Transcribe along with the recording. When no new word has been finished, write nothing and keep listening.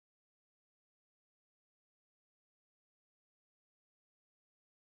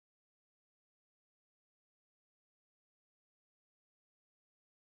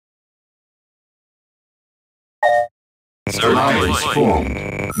Sir, Alliance formed.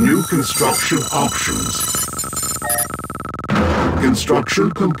 New construction options.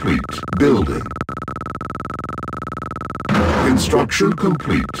 Construction complete. Building. Construction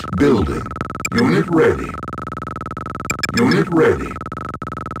complete. Building. Unit ready. Unit ready.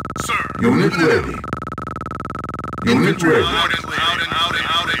 Sir. Unit ready. Unit ready.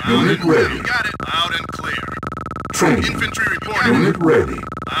 Unit ready. You got it. Loud and clear. Training. Infantry reporting. Unit ready.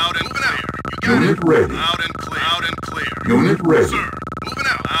 Loud and clear. You got Unit it. ready. Loud and clear. Loud and clear. Unit ready. Sir. Moving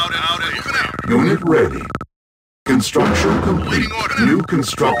out. Loud and clear. Unit ready. Construction complete. Waiting order. New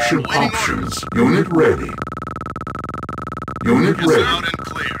construction Waiting options. Unit ready. Unit Yes, ready. loud and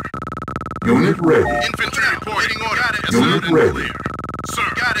clear. Unit ready. Infantry reporting. Waiting order. Got it. Yes, Unit loud and ready. clear. Sir.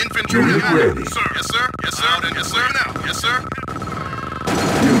 Got it. Infantry. Unit Got it. ready. Sir. Yes, sir. Yes, sir. Loud and yes, sir. Now. Yes, sir.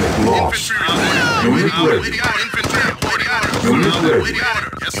 Unit lost. Infantry reporting. Unit Waiting order. ready. Waiting order. Infantry reporting. Unit Loud and ready. waiting order.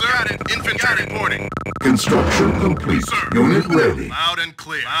 Yes, sir. Got it. Infantry reporting. Construction complete. Sir. Unit ready. Loud and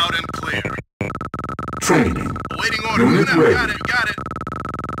clear. Loud and clear. Training. Waiting order. Unit Moving out. ready. Got it. Got it.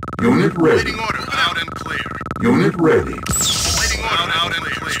 Unit ready. Waiting order. Loud and clear. Unit ready. Waiting order. Loud and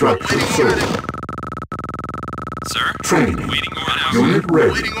clear. Structure Waiting sold. order. Sir. Training. Waiting order. Unit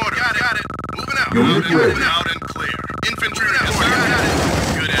ready. Waiting order. Got it. Got it. Moving out. Unit Loud and ready. Loud and clear. Infantry reporting. Got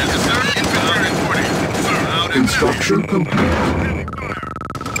it. Good answer, sir. Infantry reporting. Sir. Loud and Construction complete.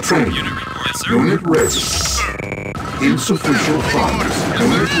 Training. Unit report. Yes, sir. Unit ready. Sir. Insufficient funds.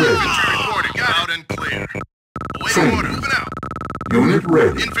 Unit ready. Infantry reporting. Loud and clear. Waiting Training. order. Moving out. Unit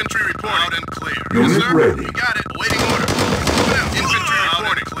ready. Infantry reporting. Loud and clear. Unit Yes, sir. ready. You got it. Waiting order. Moving out. Infantry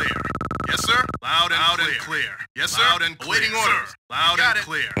reporting. Clear. Yes, sir. Loud and clear. Yes, sir. Loud and clear. Waiting orders. Loud and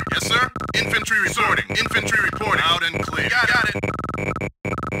clear. Yes, sir. Infantry reporting. Infantry reporting. Loud and clear. Got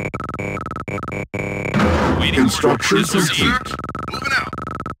it. Waiting Construction orders. Yes, sir. complete. Moving out.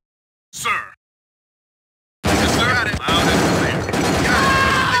 Sir. Yes, sir. Got it. Loud and clear. Got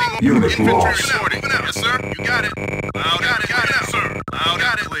it. Waiting orders. Unit Infantry lost. reporting. Moving out. Yes, sir. You got it. Loud and got it, sir. Loud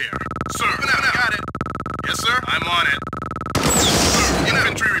and clear. Sir. Moving out. Got it. Yes, sir. I'm on it. Sir.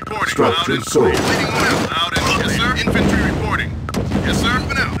 Infantry reporting. Structure Loud and sold. clear. Waiting order. Loud and clear. Yes, sir. Infantry reporting. Yes, sir.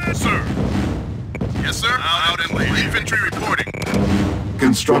 Moving out. Sir. Yes, sir. Loud and clear. Infantry reporting.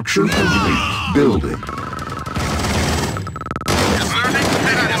 Construction complete. Building. Yes, sir.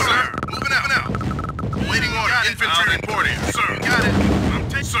 Yes, sir. Moving out now. Waiting order. Infantry reporting. Sir. Got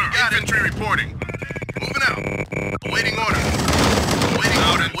it. Sir. Infantry reporting. Moving out. Waiting order. Waiting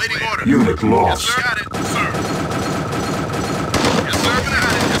order. Waiting order. Unit Yes, lost. sir. Got it. Sir. Yes, sir.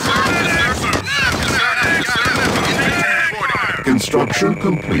 Got it. Yes, sir. Yes, sir. Yes, sir. Yes, sir. Infantry reporting. Construction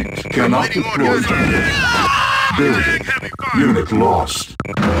complete. Cannot Waiting deploy order. today. Building. Unit lost.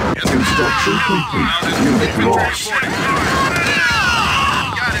 Yes, sir. Construction complete. Unit Infantry lost. reporting.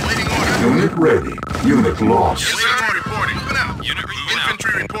 Got it. Waiting order. Unit ready. Unit lost. Yes, sir. Reporting. Moving out. Unit reporting.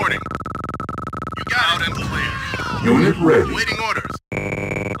 Infantry reporting. You got it. Loud and clear. Unit ready. Waiting orders.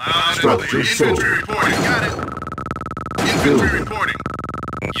 Loud Structure and clear. Infantry sold. reporting. Got it. Infantry Building. reporting.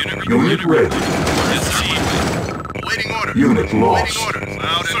 Unit ready. Waiting orders. Unit lost. Waiting orders.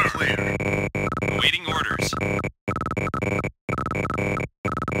 Loud and clear. Waiting orders.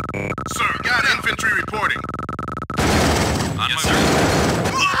 Sir, got infantry reporting. Yes, sir.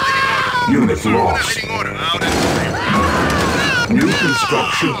 Waiting orders. Unit lost. Waiting order. Loud and clear. New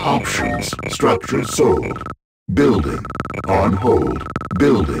construction options. Structure sold. Building. On hold.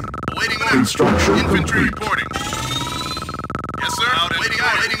 Building. Waiting orders. Construction Infantry complete. reporting. Yes, sir. Waiting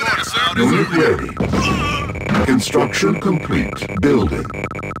orders. Waiting orders, sir. Unit ready. Construction complete. Building.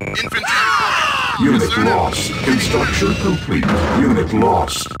 Infantry reporting. Unit Yes, sir. lost. Construction complete. Unit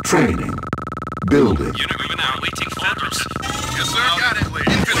lost. Training. Building. Unit moving out. Waiting orders. Yes, sir. Got it.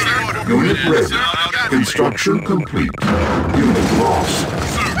 Infantry order. Unit Yes, ready. sir. Got it. Construction complete. Unit lost.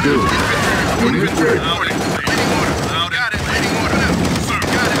 Building. Unit ready. Reporting. Waiting order. Got it. Waiting order now. Sir.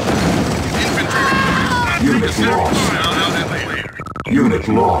 Got it. Infantry reporting. Unit Yes, sir. lost. Loud and clear. Unit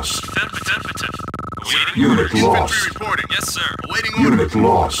lost. Affirmative. Waiting Unit orders. lost. Infantry reporting. Yes, sir. Waiting order. Unit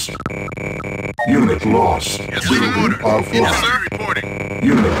lost. Unit lost. Yes, waiting Building order. Yes, offline. sir. Reporting.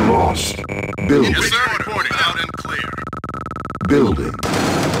 Unit lost. Building. Yes, sir. Reporting. Loud and clear. Building.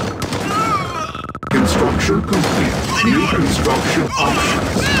 Construction complete. New construction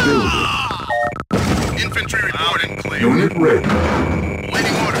options. Building. Infantry reporting. Clear. Unit ready.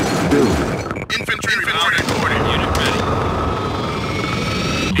 Waiting order. Building. Infantry reporting. Unit ready.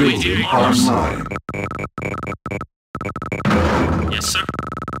 Building online. Yes, sir.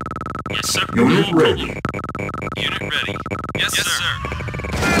 Yes, sir. Unit ready. Unit ready. Yes, sir.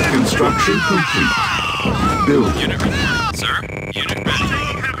 Construction complete. Building. Unit ready. Sir. Unit ready.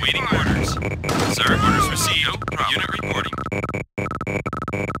 Waiting orders. Sir, orders received. No problem. Unit reporting.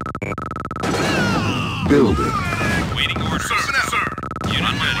 Building. Waiting orders. Sir. Unit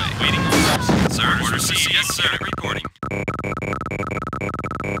on my way. Waiting orders. Sir, orders received. Yes, sir. Unit reporting.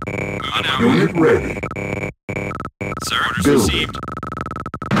 Moving out. Unit ready. Sir, orders Building. received.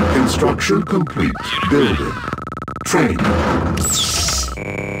 Construction complete. Unit Building. Training. Unit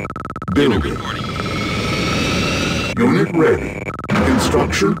Building. reporting. Unit ready.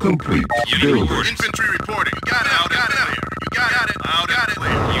 Construction complete. Unit Building. reporting. Infantry reporting. You got it. You got it. Loud and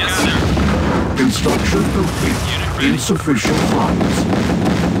clear. Yes, sir. Construction complete. Unit ready. Insufficient funds.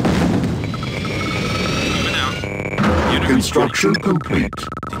 Moving out. Unit Construction complete.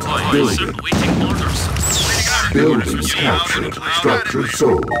 reporting. Building. Waiting orders. Building received. captured. Structure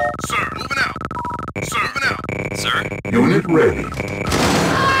sold. Sir, moving out. Sir, moving out. Sir, Unit ready.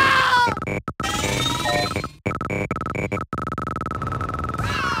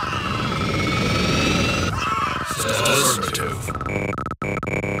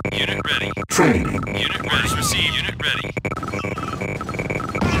 unit ready. Training. Unit ready. Received. Unit ready.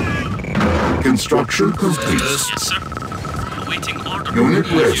 Construction complete. Yes, sir. Awaiting order. Unit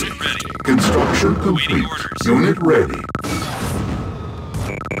ready. Unit ready. Construction complete. orders. Unit ready.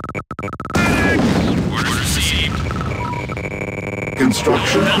 Orders received.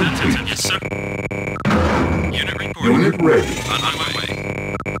 Construction complete. Yes, sir. Unit reporting. Unit ready. On my way.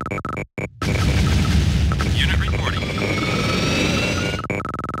 Unit reporting.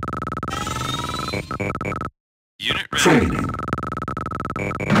 Unit ready. Training.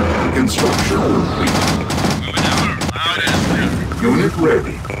 Construction complete. Moving out. Loud and clear. Unit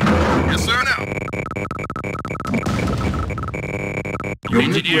ready. Yes, sir, now. Unit ready.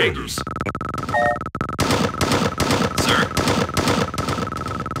 Engineers. Sir.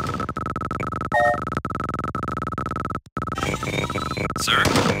 Sir.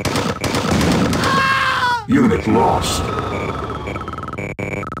 Unit lost.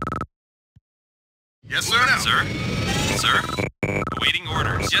 Yes, sir, now. Sir. Sir. Awaiting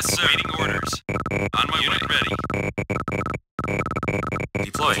orders. Yes, sir. Awaiting orders. On my way. Ready.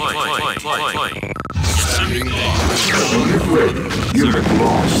 Deploy. Yes, sir. Unit ready. Unit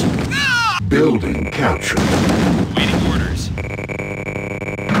lost. Building captured. Awaiting orders.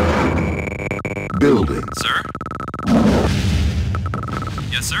 Building. Sir.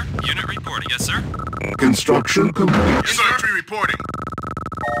 Yes, sir. Unit reporting. Yes, sir. Construction complete. Infantry reporting.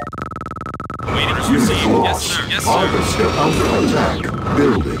 Awaiting orders Unit received. Yes, lost. sir. Yes, sir. Harvester under attack.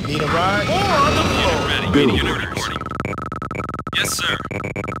 Building. Need a ride? Unit ready. Building. Unit reporting. Yes, sir.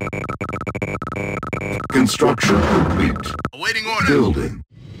 Construction complete. Awaiting order. Building.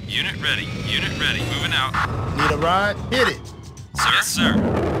 Unit ready. Unit ready. Moving out. Need a ride? Hit it. Sir. Yes, sir.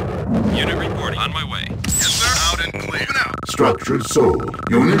 Unit reporting. On my way. Yes, sir. Loud and clear. Moving out. Structure sold.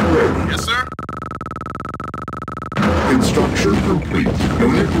 Unit ready. Yes, sir. Construction complete.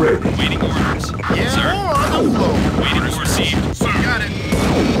 Unit ready. Waiting orders. Yeah, Sir. more on the floor. Waiting orders received. Sir, got it.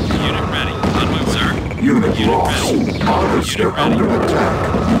 Unit ready. On my way, sir. Unit Unit lost. ready. Harvester Unit ready. under attack.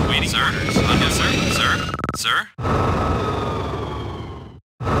 Waiting orders. On yes, sir. Sir. Sir.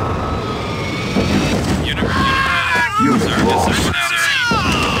 Unit ready. Unit Sir. Yes, lost. sir. Now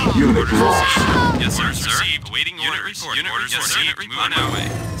received. Unit Orders lost. received. Yes, sir. Received. Waiting orders. Unit orders received. On our way.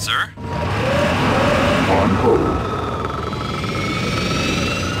 Sir. On hold.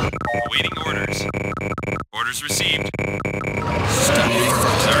 Awaiting orders. Orders received. Sir.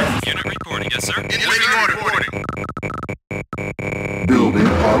 Unit reporting. Yes, sir. Waiting order. Reporting. Building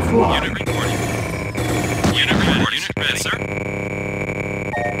Unit offline. reporting. Unit reporting. Unit ready, sir.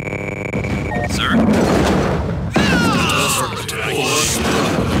 Sir.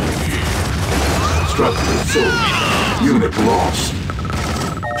 Structure sold. Unit lost.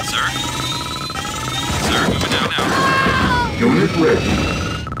 Sir. Sir, moving out now. Unit ready.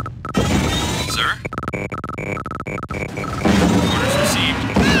 Sir. Orders received.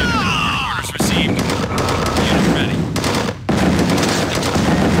 Unit reporting. Orders received. Unit ready.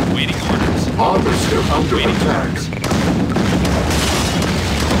 Waiting orders. Harvester under Waiting attack. orders.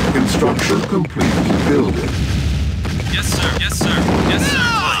 Construction complete. Building. Yes, sir. Yes, sir. Yes, sir.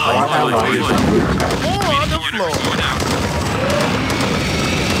 Our ally is under attack. More on Waiting the orders. floor. Going out.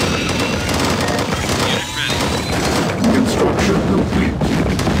 Unit ready. Construction complete.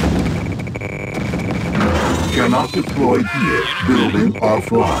 Cannot deploy here. Building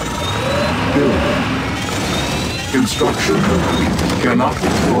offline. Building. Construction complete. Cannot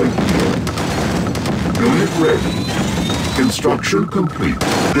deploy here. Unit ready. Construction complete.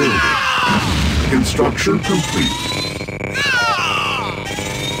 Building. Construction complete.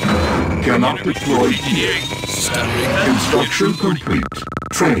 Cannot Unit deploy reporting. here. Engineering. Construction Unit reporting. complete.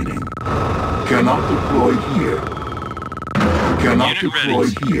 Training. Cannot deploy here. Cannot Unit deploy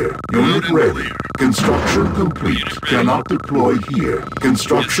ready. here. Unit ready. Construction complete. Unit ready. Cannot deploy here.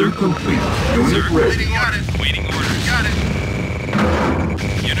 Construction Yes, sir. complete. Unit Sir. ready. Got it. Awaiting orders. Got it.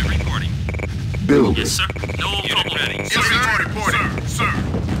 Unit reporting. Building. Yes, sir. No Unit ready. Infantry reporting. Sir.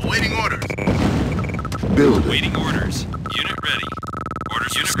 Awaiting orders. Building. Awaiting orders. Unit ready.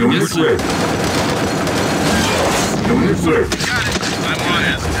 Orders. Unit Unit yes, sir. ready. Unit ready. Got it. I'm on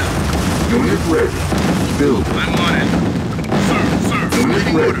it. Unit ready. Building. I'm on it. Sir. Unit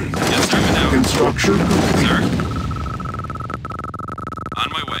Awaiting ready. orders. Yes, sir. Without. Construction complete. Sir. On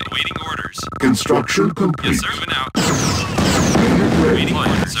my way. Waiting orders. Construction complete. Yes, sir. Without. Unit ready. Waiting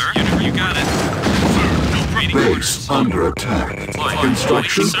orders. Sir. Unit, you got it. No waiting Base orders. under attack. Deploy.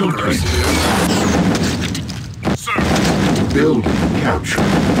 Construction Sir. complete. Sir. Building captured.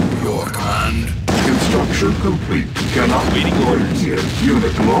 Your command. Construction complete. Cannot Waiting deploy orders. here.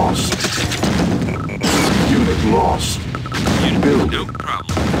 Unit lost. Unit lost. Unit, Building. no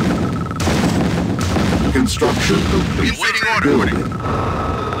problem. Construction complete. Waiting order. Building.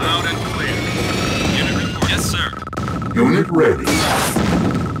 Loud and clear. Unit report. Yes, sir. Unit ready.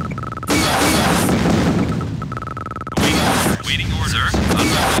 Waiting orders. Sir. On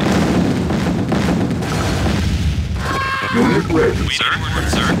my way. Unit ready. Waiting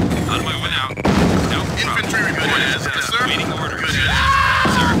orders, sir. On my way out. No Infantry problem. reporting. Yes, sir. Waiting orders. Good.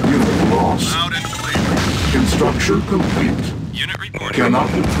 Sir. Unit lost. Loud and clear. Construction complete. Unit reporting. Cannot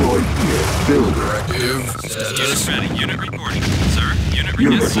deploy here. Building. Directive. Unit ready. Unit reporting. Sir. Unit ready.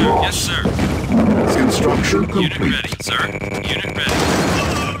 Unit Yes, sir. lost. Yes, sir. Construction Unit complete. ready, sir. Unit ready.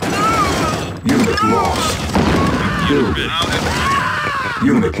 Unit lost. Unit Building. ready. Loud and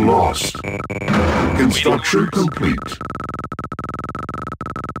clear. Unit lost. Construction orders. complete.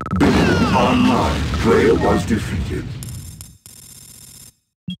 Building online. Player was defeated.